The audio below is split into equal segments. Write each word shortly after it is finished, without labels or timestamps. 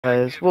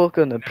Guys,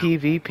 welcome to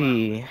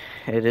PvP.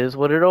 It is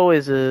what it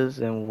always is,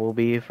 and will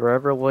be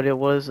forever what it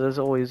was as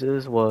always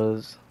is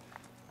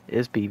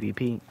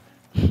PvP.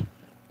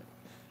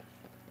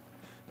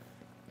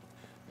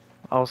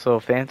 Also,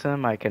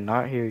 Phantom, I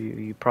cannot hear you.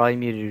 You probably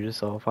muted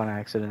yourself on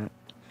accident.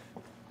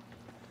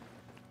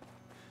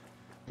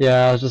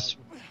 Yeah, I was just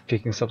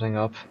picking something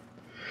up.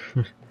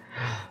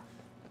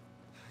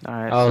 Alright,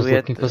 I so was we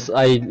had looking for to...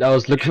 I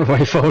was looking for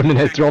my phone and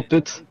I dropped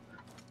it.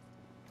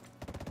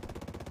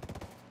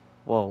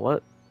 Whoa,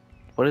 what?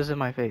 What is in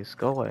my face?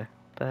 Go away. What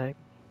the heck?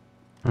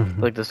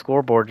 Like the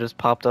scoreboard just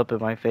popped up in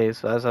my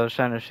face as I was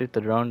trying to shoot the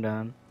drone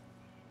down.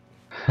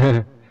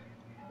 Oh,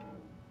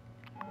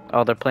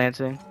 they're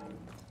planting.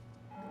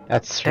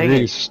 That's Dang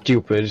really it.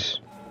 stupid.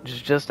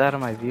 Just out of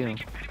my view.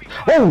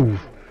 Oh!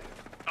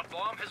 A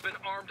bomb has been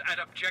armed at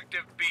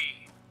objective B.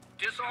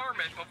 Disarm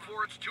it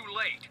before it's too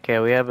late. Okay,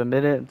 we have a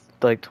minute,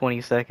 like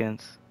 20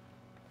 seconds.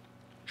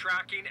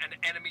 Tracking an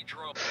enemy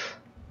drone.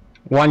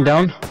 One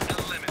down.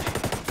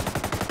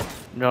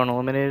 Drone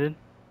eliminated.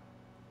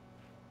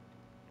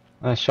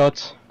 Nice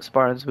shot.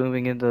 Spartan's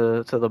moving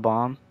into the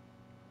bomb.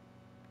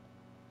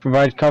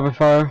 Provide cover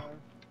fire.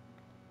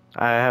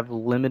 I have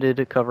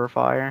limited cover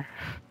fire.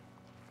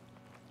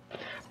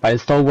 But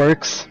it still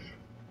works.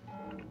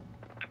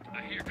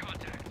 I hear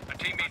contact. A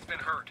teammate's been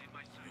hurt.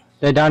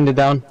 They're down, they're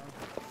down.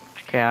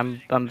 Okay,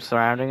 I'm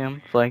surrounding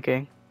him,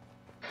 flanking.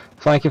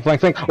 Flanking,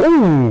 flank, flank.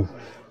 Ooh!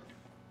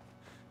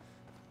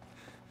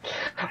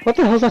 What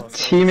the hell's that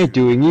teammate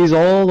doing? He's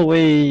all the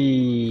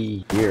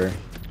way here.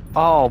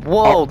 Oh,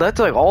 whoa, that's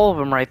like all of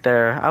them right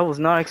there. I was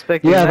not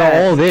expecting Yeah, that.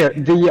 they're all there.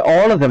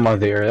 All of them are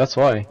there, that's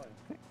why.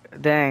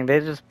 Dang, they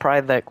just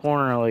pried that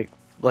corner like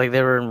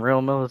they were in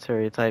real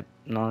military type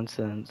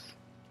nonsense.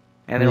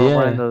 And they were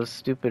wearing those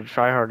stupid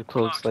tryhard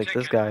cloaks like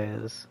this guy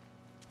is.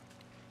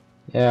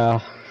 Yeah.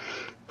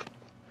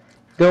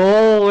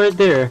 They're all right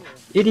there.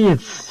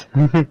 Idiots.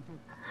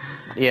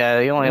 Yeah,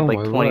 you only have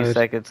like 20 word.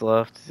 seconds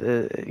left.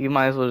 You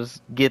might as well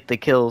just get the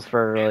kills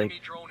for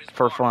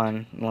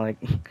fun. Like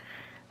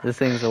this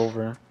thing's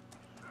over.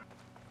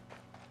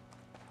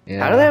 Yeah.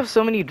 How do they have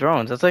so many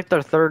drones? That's like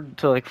their third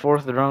to like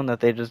fourth drone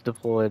that they just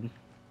deployed.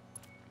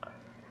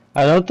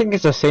 I don't think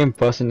it's the same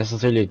person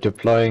necessarily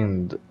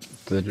deploying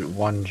the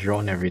one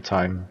drone every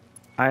time.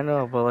 I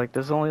know, but like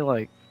there's only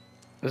like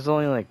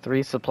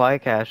 3 supply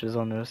caches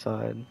on their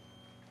side.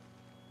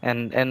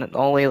 And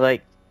only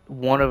like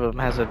one of them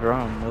has a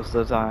drone most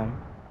of the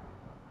time.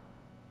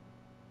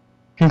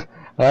 I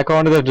like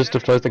one of them just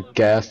deploys the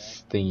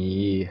gas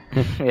thingy.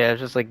 Yeah, it's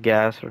just like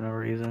gas for no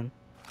reason.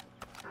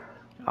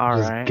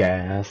 Alright.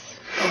 Gas.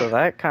 So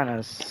that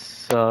kinda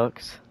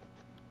sucks.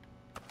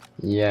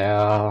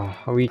 Yeah,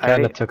 we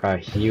kinda took a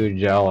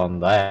huge L on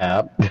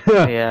that.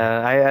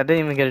 Yeah, I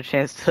didn't even get a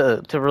chance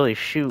to really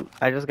shoot.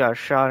 I just got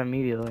shot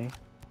immediately.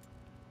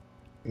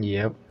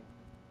 Yep.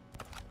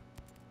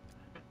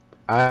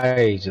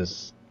 I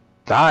just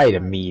died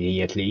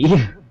immediately.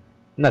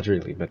 Not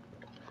really, but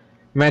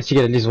managed to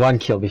get at least one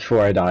kill before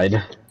I died.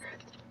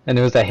 And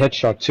it was a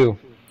headshot too.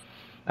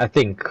 I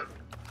think.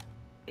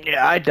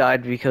 Yeah, I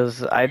died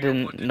because I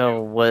didn't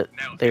know what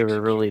they were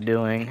really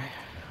doing.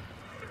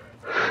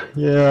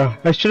 Yeah,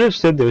 I should have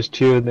said there's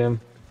 2 of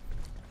them.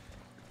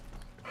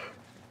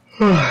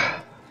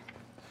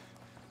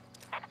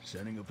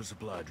 Setting up a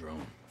supply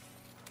drone.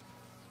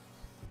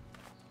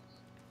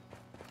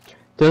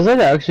 Does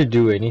that actually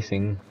do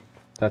anything?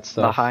 That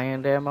stuff. The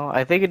high-end ammo?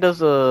 I think it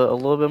does a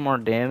little bit more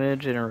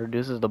damage and it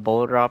reduces the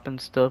bullet drop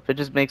and stuff. It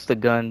just makes the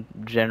gun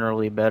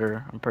generally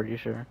better, I'm pretty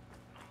sure.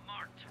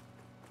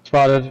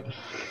 Spotted.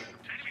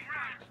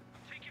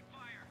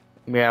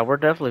 Yeah, we're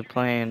definitely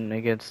playing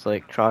against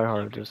like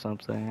tryhards or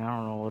something. I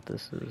don't know what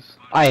this is.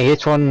 I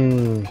hit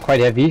one quite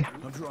heavy.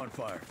 I'm drawing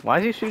fire. Why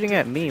is he shooting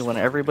at me when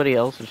everybody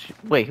else is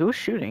Wait, who's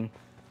shooting?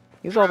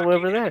 He's all the way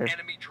over there.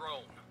 Enemy drone.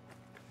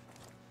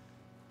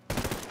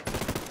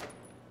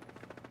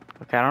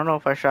 Okay, I don't know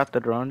if I shot the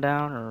drone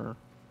down or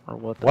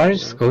what. What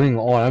is going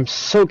on? I'm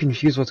so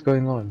confused what's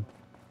going on.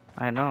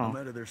 I know. I'm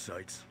out of their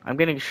sights. I'm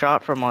getting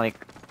shot from like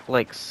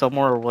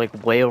somewhere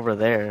like way over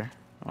there.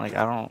 Like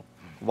I don't.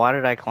 Why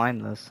did I climb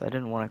this? I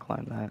didn't want to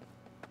climb that.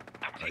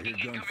 I hear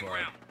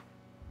gunfire.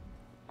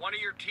 One of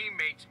your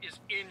teammates is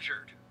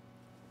injured.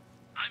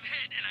 I'm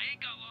hit and I ain't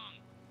got long.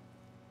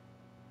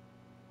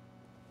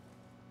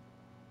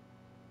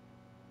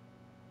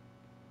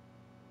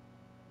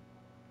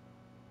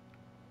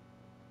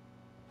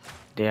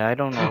 Yeah, I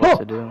don't know what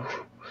to do.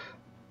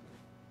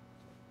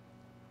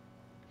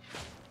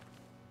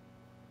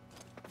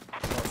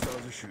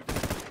 Hostiles are shooting.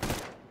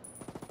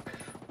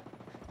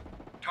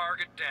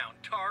 Target down.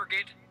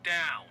 Target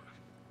down.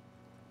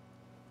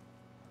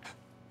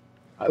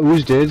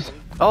 Who's dead?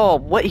 Oh,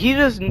 what? He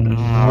just.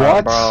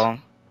 What? Bro.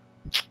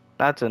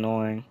 That's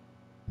annoying.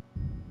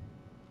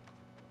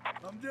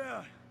 I'm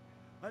down.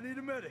 I need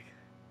a medic.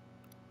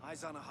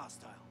 Eyes on a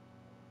hostile.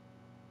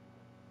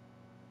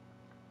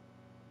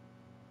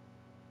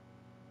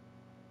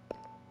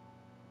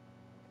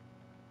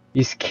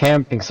 He's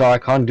camping, so I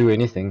can't do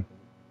anything.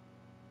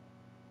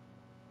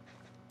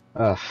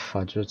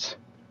 Fudge it.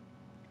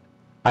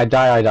 I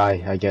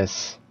die, I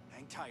guess.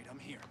 Hang tight, I'm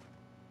here.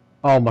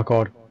 Oh my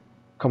god.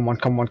 Come on,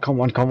 come on, come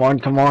on, come on,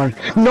 come on.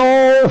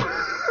 No!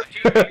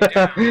 Duty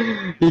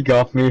down. He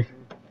got me.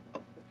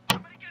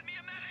 Somebody get me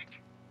a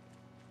medic.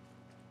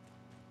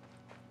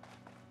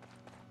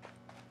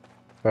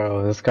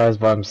 Bro, this guy's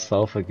by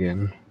himself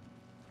again.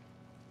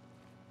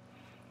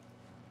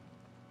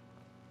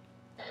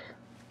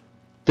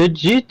 The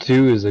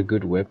G2 is a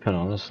good weapon,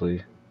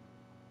 honestly.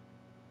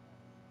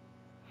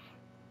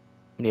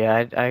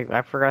 Yeah,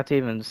 I forgot to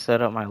even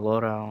set up my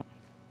loadout.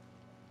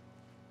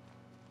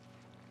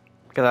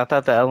 Because I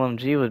thought the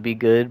LMG would be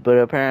good, but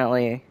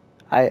apparently...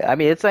 I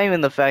mean, it's not even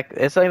the fact...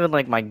 It's not even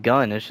like my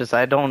gun, it's just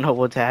I don't know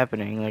what's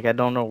happening. Like, I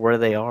don't know where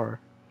they are.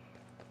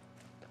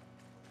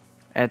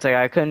 And it's like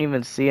I couldn't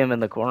even see them in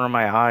the corner of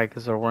my eye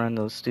because they're wearing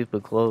those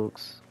stupid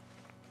cloaks.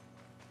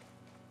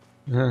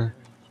 Yeah.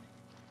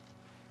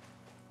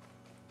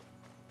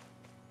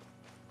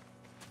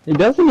 It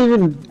doesn't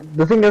even...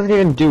 The thing doesn't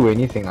even do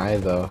anything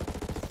either.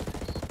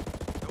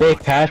 They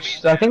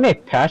patched... I think they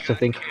patched the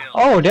thing.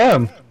 Oh,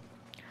 damn!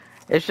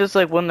 It's just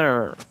like when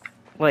they're...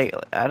 Like,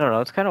 I don't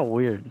know, it's kind of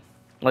weird.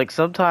 Like,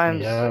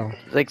 sometimes... Yeah.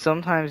 Like,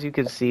 sometimes you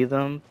can see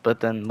them, but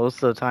then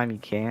most of the time you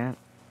can't.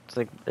 It's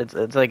like,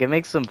 it's like, it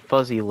makes them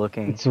fuzzy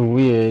looking. It's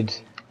weird.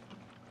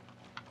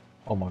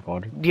 Oh my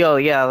god. Yo,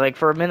 yeah, like,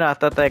 for a minute I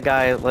thought that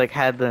guy, like,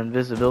 had the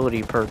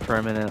invisibility perk for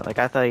a minute. Like,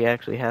 I thought he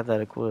actually had that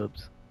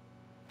equipped.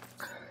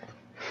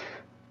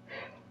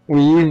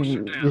 Troops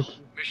are down.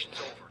 Mission's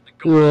over. The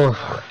goal is Ugh.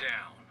 powered down.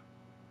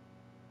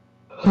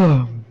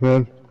 Oh,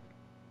 man.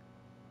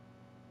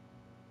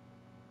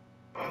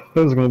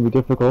 This is gonna be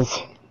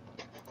difficult.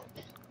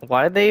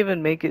 Why did they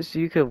even make it so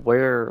you could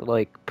wear,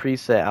 like,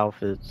 preset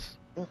outfits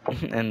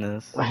in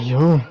this?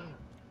 Ayo.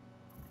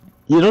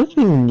 You don't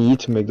even need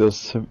to make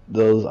those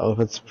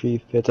outfits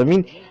pre-fit. I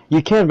mean,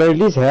 you can, but at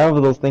least have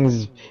those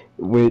things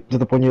to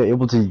the point you're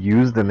able to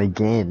use them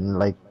again.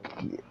 Like,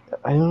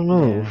 I don't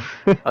know.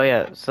 Yeah. Oh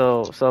yeah,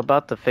 so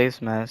about the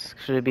face mask,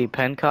 should it be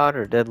pen cod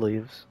or dead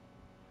leaves?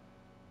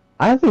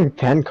 I think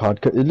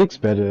Pancart, it looks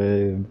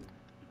better,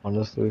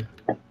 honestly.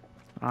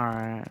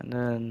 Alright, and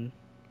then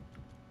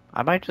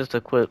I might just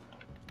equip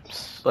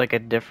like a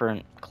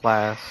different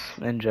class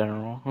in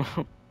general.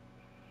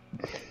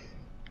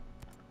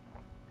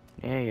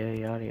 Yeah,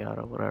 yada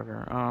yada,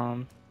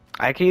 whatever.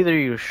 I could either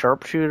use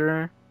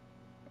sharpshooter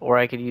or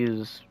I could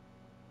use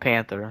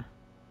panther.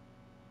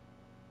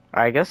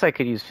 I guess I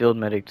could use field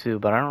medic too,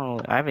 but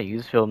I haven't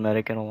used field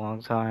medic in a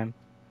long time.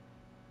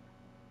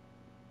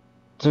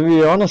 To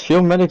be honest,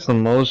 field medic's the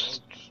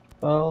most,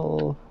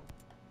 well...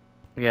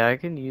 Yeah, I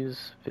can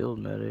use field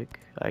medic,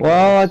 I guess.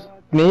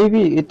 Well,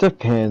 maybe it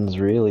depends,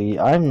 really.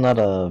 I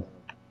don't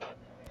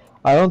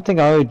think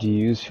I would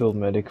use field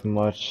medic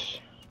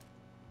much.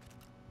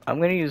 I'm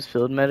gonna use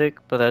field medic,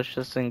 but that's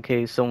just in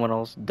case someone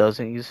else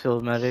doesn't use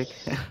field medic.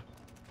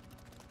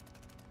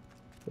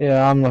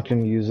 Yeah, I'm not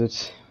gonna use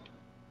it.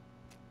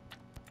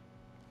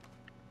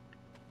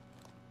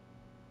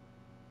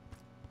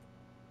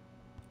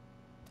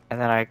 And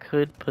then I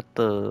could put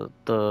the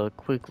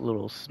quick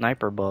little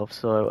sniper buff,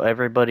 so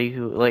everybody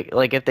who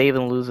like if they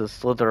even lose a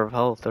slither of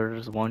health, they're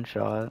just one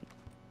shot.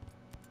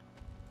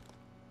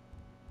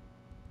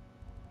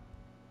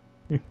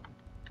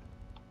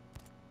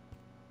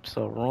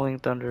 So rolling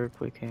thunder,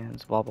 quick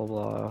hands, blah blah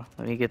blah.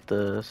 Let me get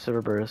the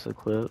Cerberus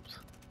equipped.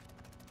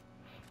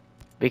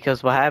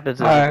 Because what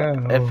happens is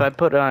if I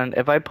put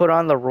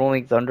on the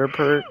rolling thunder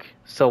perk,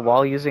 so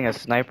while using a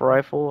sniper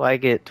rifle, I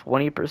get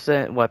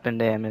 20% weapon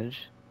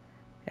damage,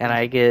 and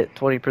I get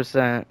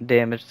 20%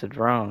 damage to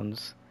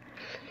drones.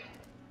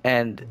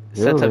 And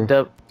since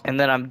Really? and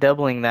then I'm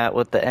doubling that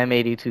with the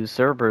M82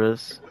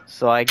 Cerberus,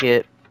 so I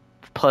get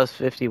plus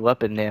 50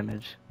 weapon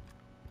damage.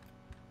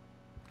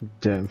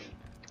 Damn.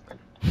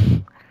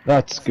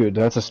 That's good,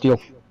 that's a steal.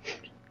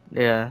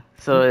 Yeah,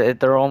 so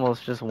they're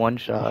almost just one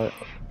shot.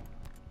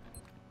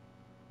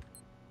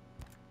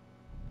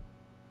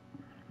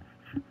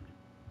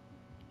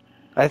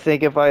 I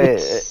think if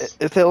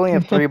they only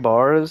have 3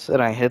 bars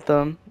and I hit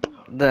them,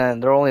 then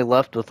they're only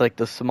left with like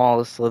the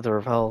smallest slither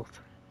of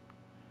health.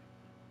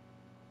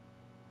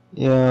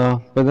 Yeah,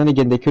 but then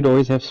again, they could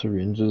always have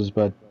syringes,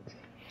 but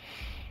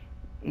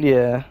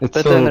Yeah, it's but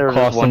then still they're just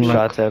cost one them like...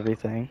 shots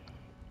everything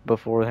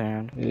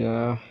beforehand.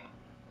 Yeah.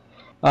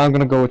 I'm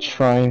gonna go with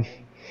Shrine.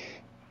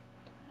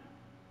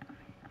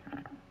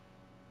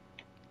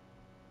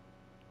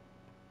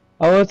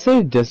 I would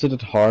say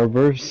Deserted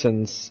Harbor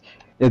since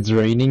it's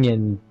raining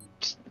and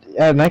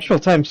at actual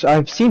times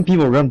I've seen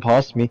people run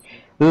past me.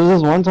 There was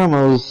this one time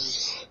I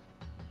was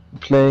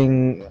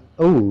playing.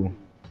 Oh,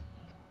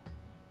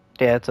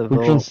 Yeah, it's a which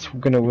vote one's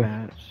gonna win?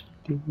 match.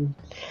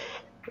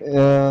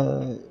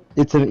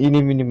 It's an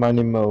eeny meeny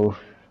miny mo.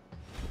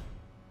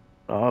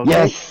 Okay.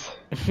 Yes.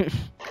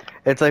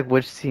 It's like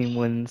which team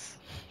wins,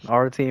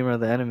 our team or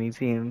the enemy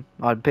team,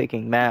 on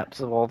picking maps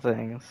of all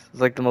things.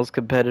 It's like the most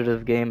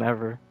competitive game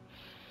ever.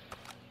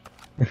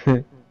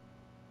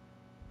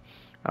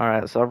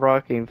 Alright, so I'm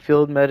rocking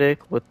field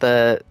medic with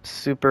that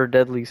super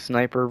deadly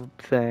sniper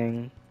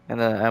thing, and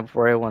then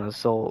M4A1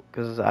 Assault,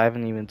 because I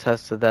haven't even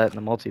tested that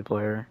in the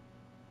multiplayer.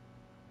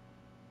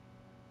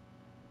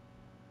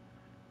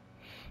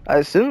 I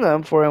assume the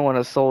M4A1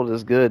 Assault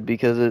is good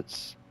because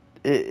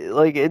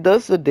it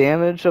does the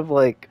damage of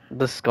like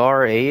the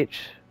Scar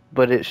H,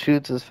 but it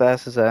shoots as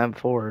fast as the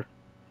M4.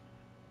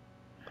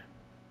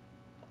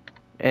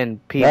 And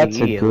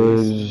PvE at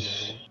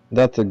least.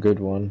 That's a good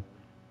one.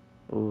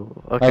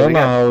 Ooh, I okay, don't we know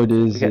got how it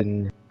is we got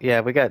in. yeah,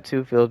 we got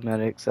 2 field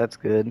medics. That's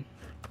good.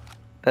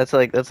 That's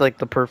like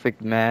the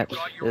perfect match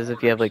is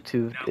if you have like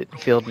 2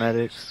 field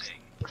medics.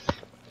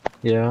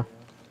 Yeah.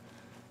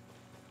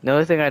 The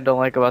only thing I don't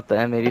like about the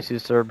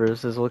M82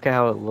 Cerberus is look at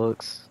how it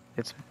looks.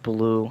 It's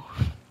blue.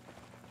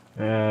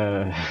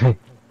 If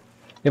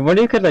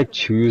only you could like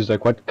choose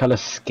like what color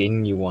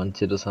skin you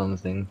wanted or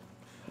something.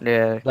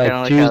 Yeah, kind of Like like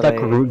how choose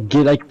like they.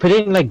 like put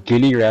in like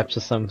ghillie wraps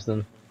or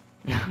something.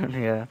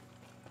 Yeah.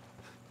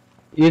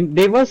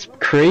 They must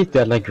create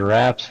that like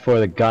wraps for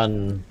the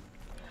gun.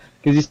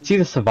 Cause you see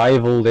the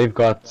survival, they've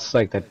got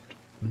like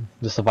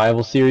the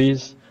survival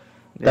series.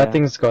 That Yeah.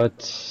 thing's got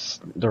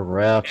the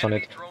wraps on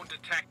Enemy it. drone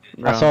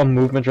detected. I saw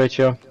movement right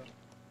here.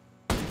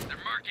 They're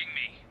marking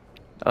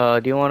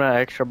me. Do you want an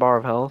extra bar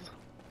of health?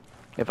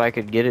 If I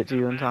could get it to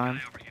you in time.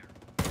 Over here.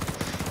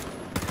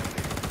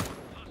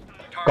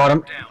 Got him.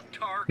 Down.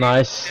 Target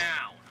Nice.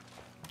 down.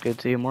 Good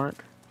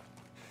teamwork.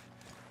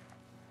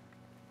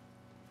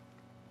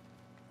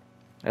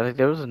 I think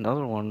there was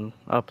another one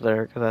up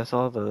there because I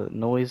saw the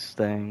noise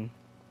thing,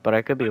 but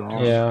I could be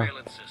wrong. Yeah.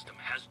 Surveillance system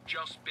has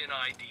just been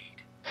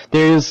ID'd.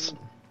 There is.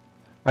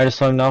 I just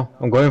saw him now.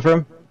 I'm going for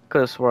him.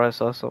 Could have swore I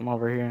saw something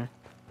over here.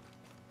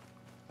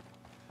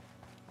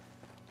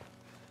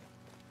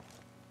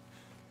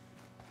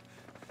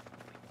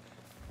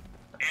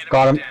 Enemy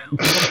Got him. down.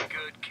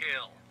 Good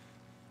kill.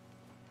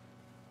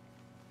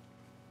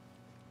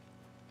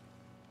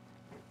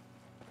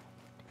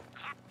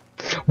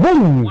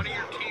 Boom! One of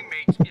your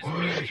teammates is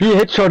injured. He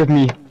headshotted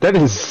me. That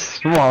is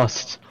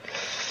fast.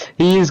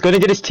 He's gonna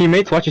get his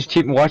teammates. Watch his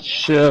team.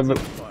 Watch.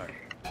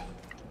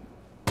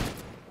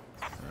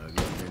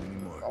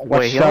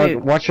 Wait, he side. only-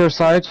 Watch your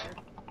side.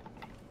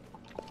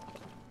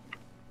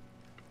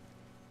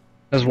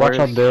 There's watch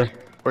Where up is- there.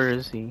 Where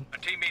is he? A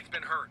teammate's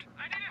been hurt.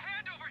 I need a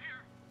hand over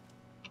here.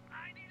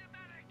 I need a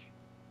medic.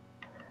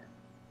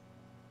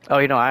 Oh,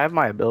 you know, I have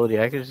my ability.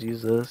 I could just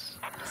use this.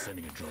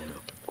 Sending a drone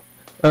up.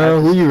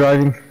 Who are you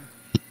driving?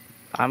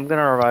 I'm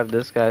gonna revive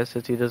this guy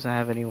since he doesn't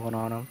have anyone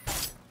on him.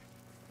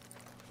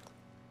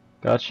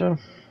 Gotcha.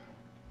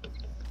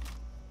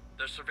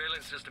 The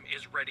surveillance system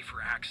is ready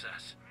for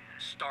access.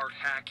 Start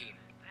hacking.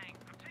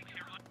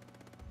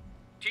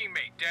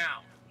 Teammate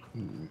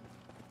down.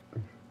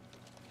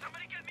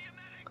 Somebody get me a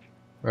medic.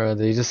 Bro,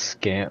 they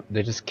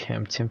just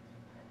camped him.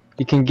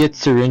 You can get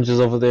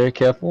syringes over there,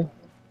 careful.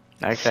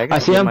 Actually, I I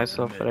can see give him.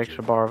 myself an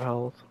extra bar of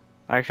health.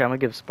 Actually, I'm gonna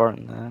give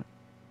Spartan that.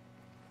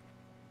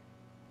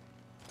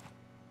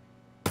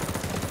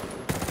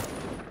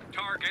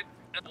 Target.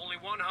 Only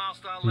one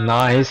hostile left.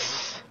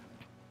 Nice.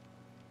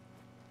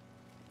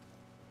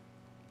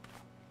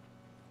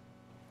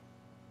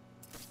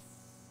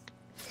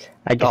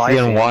 I guess Oh, he I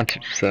didn't see. want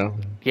it, so.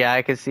 Yeah,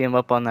 I can see him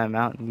up on that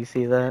mountain. You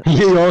see that?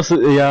 You also,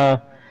 yeah.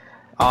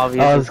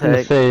 Obvious I as was gonna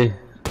heck. say.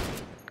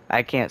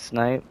 I can't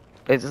snipe.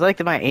 It's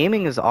like my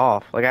aiming is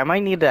off. Like I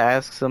might need to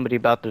ask somebody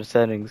about their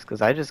settings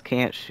because I just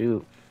can't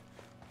shoot.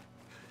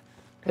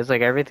 It's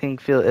like everything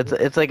feels.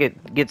 It's like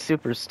it gets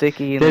super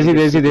sticky. And There's then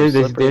he, gets there's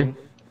he, super there's he, slippery.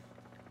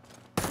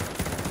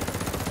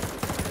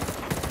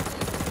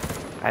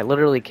 I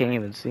literally can't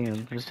even see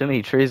him. There's too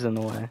many trees in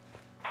the way.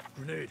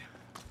 Grenade.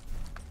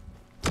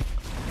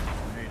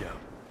 Grenade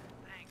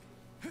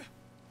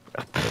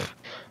out.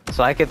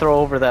 So I can throw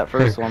over that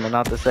first one, but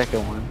not the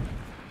second one.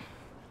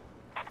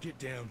 Get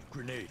down.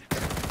 Grenade.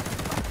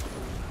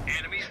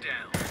 Enemies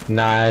down.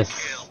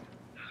 Nice.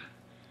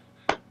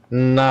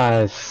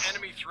 Nice.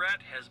 Enemy threat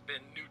has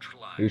been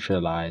neutralized.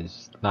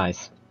 Neutralized.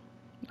 Nice.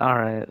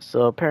 Alright,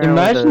 so apparently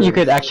Imagine you there's-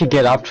 could actually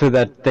get up to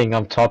that thing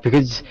up top,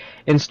 because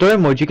in story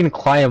mode you can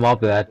climb up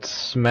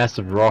that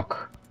massive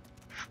rock.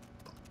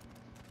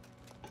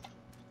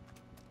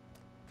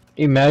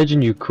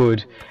 Imagine you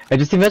could. I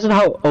just imagine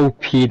how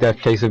OP that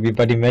place would be,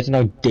 but imagine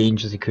how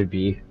dangerous it could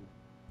be.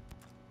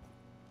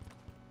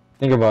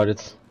 Think about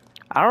it.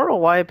 I don't know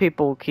why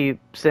people keep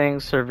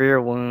saying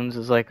severe wounds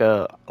is like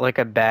a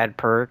bad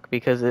perk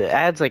because it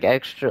adds like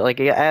extra, like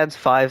it adds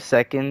 5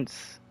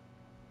 seconds.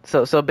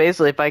 So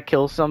basically if I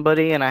kill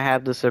somebody and I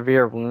have the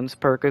severe wounds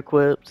perk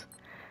equipped,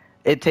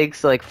 it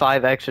takes like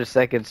 5 extra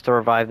seconds to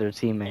revive their You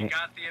teammate.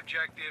 got the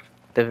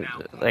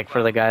objective. Like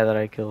for the guy that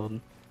I killed.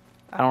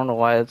 I don't know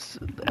why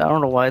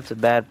it's a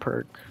bad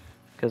perk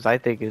because I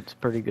think it's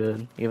pretty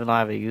good even though I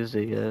haven't used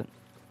it yet.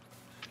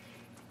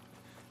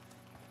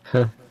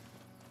 Huh.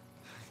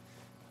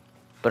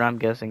 But I'm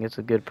guessing it's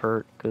a good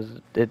perk because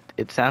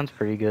it sounds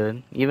pretty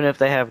good. Even if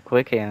they have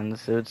quick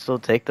hands, it would still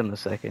take them a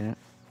second.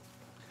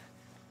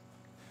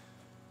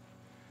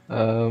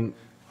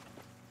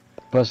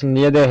 Person,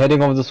 yeah, they're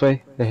heading over this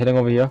way. They're heading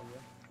over here.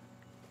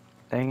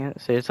 Dang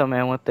it! So you're telling me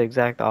I went the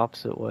exact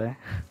opposite way.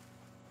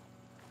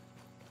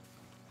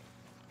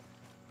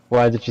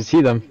 Why did you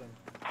see them?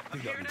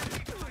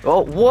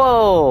 Oh,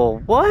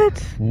 whoa! What?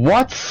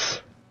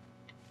 What?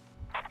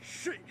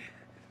 Shit!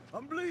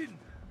 I'm bleeding.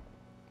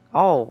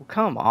 Oh,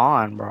 come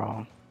on,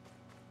 bro.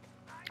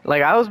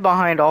 Like, I was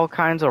behind all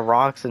kinds of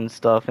rocks and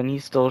stuff, and he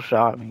still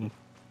shot me.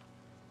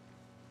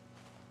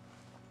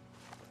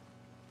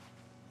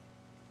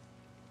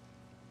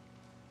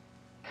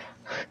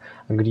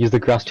 I'm gonna use the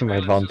grass to my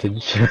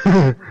advantage.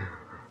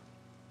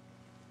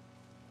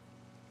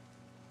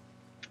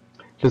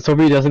 Just hope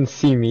he doesn't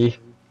see me.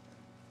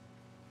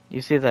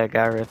 You see that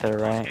guy right there,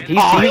 right? He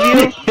Oh,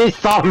 sees you? he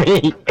saw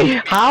me!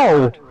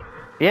 How?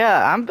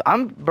 Yeah,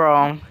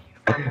 bro.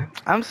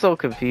 I'm so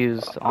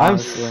confused,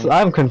 honestly.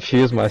 I'm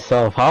confused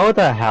myself. How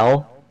the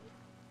hell?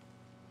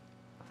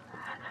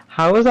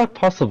 How is that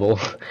possible?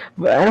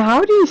 And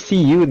how do you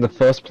see you in the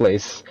first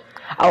place?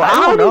 Oh, I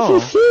how don't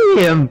does he know.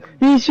 see him?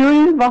 He's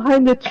shooting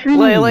behind the tree.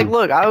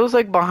 Look, I was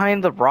like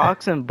behind the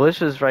rocks and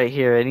bushes right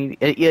here, and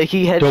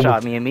he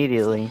headshot me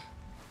immediately.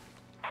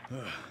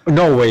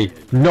 No way,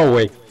 no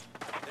way.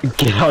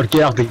 Get out,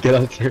 get out, get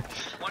out here.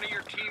 One of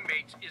your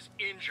teammates is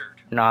injured.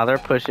 Nah, they're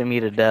pushing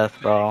me to death,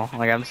 bro.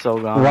 Like, I'm so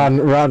gone.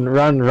 Run.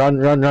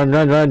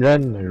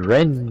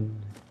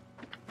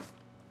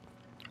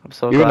 I'm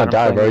so You're glad gonna I'm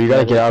die, playing bro. this You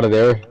gotta medic. get out of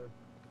there.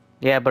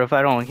 Yeah, but if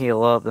I don't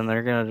heal up, then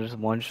they're gonna just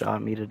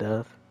one-shot me to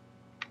death.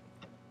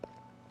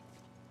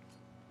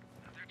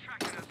 They're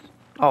tracking us.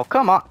 Oh,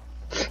 come on.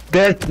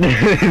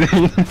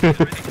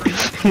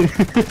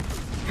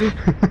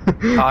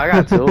 Oh, I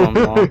got two of them,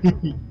 though.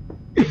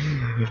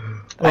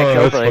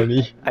 That's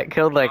funny. I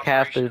killed like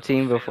half their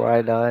team before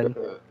I died.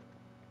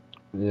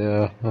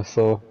 Yeah, I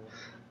saw.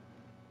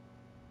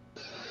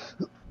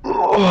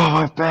 Oh,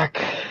 my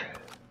back.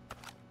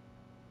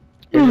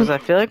 It's just I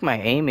feel like my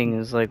aiming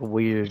is like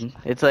weird.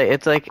 It's like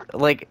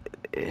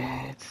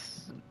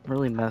it's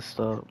really messed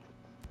up.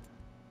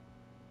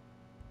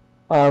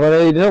 But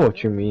I know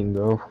what you mean,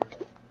 though.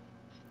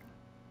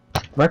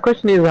 My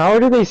question is, how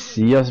do they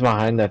see us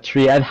behind that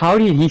tree, and how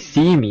did he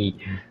see me?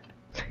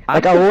 I'm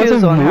Like, I confused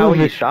wasn't on how he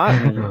moving.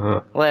 shot me.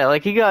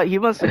 Like he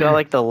must have got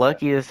like the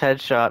luckiest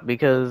headshot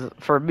because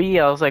for me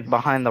I was like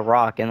behind the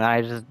rock and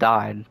I just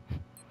died.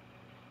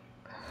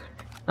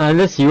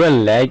 Unless you were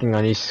lagging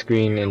on your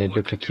screen and it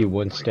looked like you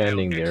weren't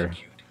standing there.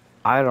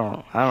 I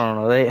don't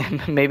know. They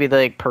maybe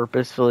they like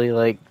purposefully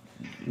like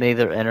made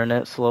their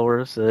internet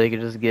slower so they could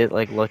just get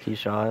like lucky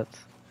shots.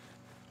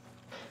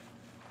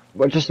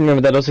 But just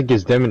remember that also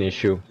gives them an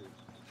issue.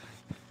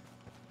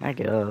 I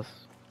guess.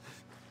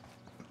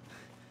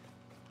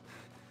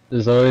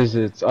 There's always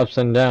its ups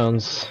and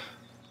downs.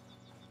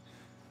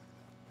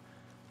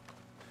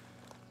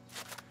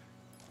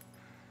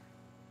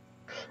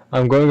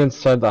 I'm going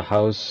inside the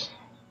house.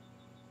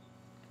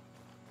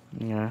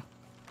 Yeah.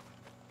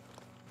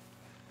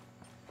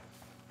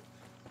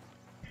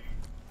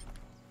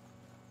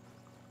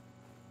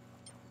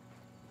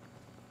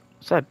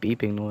 What's that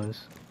beeping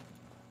noise?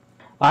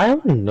 I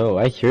don't know,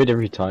 I hear it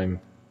every time.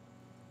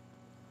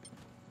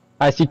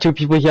 I see two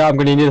people here, I'm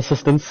gonna need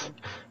assistance.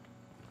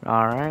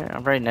 Alright,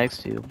 I'm right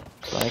next to you.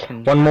 So I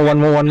can One more.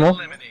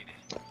 Eliminated.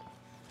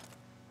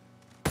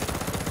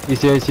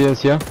 He's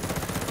here.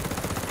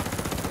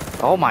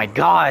 Oh my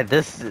god,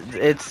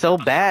 it's so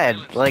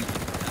bad. Like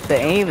the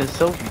aim is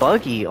so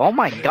buggy. Oh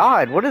my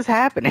god, what is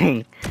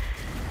happening?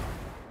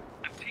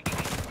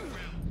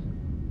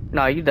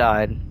 No, you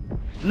died.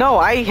 No,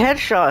 I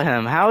headshot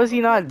him. How is he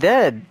not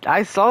dead?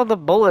 I saw the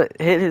bullet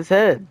hit his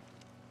head.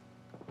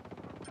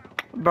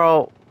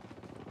 Bro.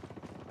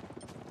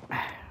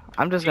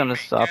 I'm just gonna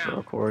stop the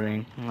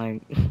recording.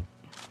 Like,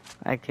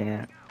 I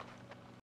can't.